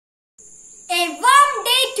A warm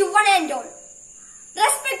day to one and all.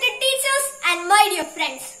 Respected teachers and my dear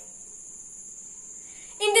friends.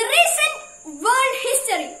 In the recent world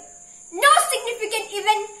history, no significant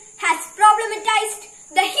event has problematized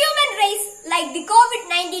the human race like the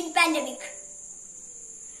COVID-19 pandemic.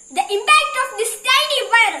 The impact of this tiny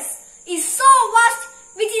virus is so vast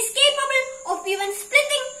which is capable of even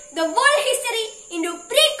splitting the world history into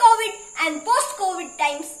pre-COVID and post-COVID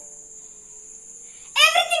times.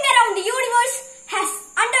 Everything around the universe has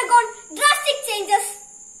undergone drastic changes,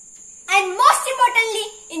 and most importantly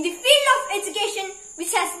in the field of education,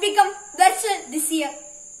 which has become virtual this year.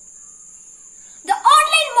 The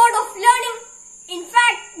online mode of learning, in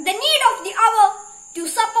fact the need of the hour to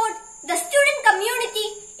support the student community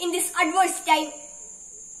in this adverse time.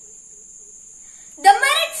 The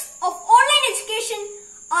merits of online education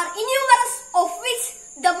are innumerous, of which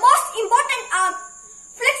the most important are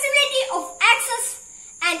flexibility of access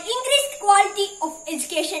and increased quality of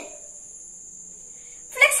education.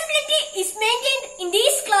 Flexibility is maintained in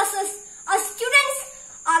these classes as students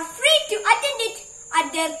are free to attend it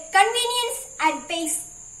at their convenience and pace.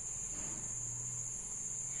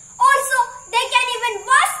 Also, they can even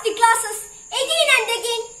watch the classes again and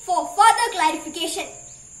again for further clarification.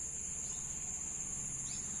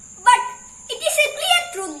 But it is a clear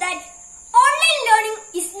truth that online learning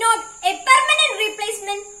is not a permanent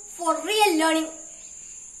replacement for real learning.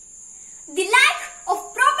 The lack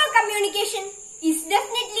of proper communication is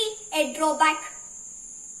definitely a drawback.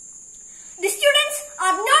 The students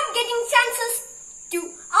are not getting chances to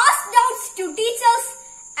ask doubts to teachers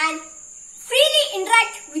and freely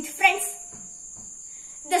interact with friends.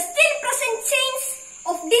 The still present chains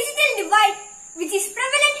of digital divide, which is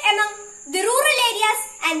prevalent among the rural areas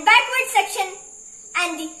and backward section,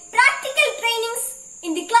 and the practical trainings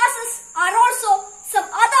in the classes are also some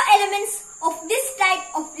other elements of this type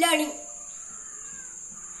of learning.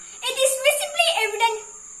 It is visibly evident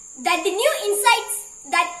that the new insights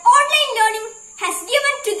that online learning has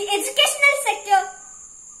given to the educational sector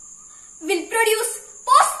will produce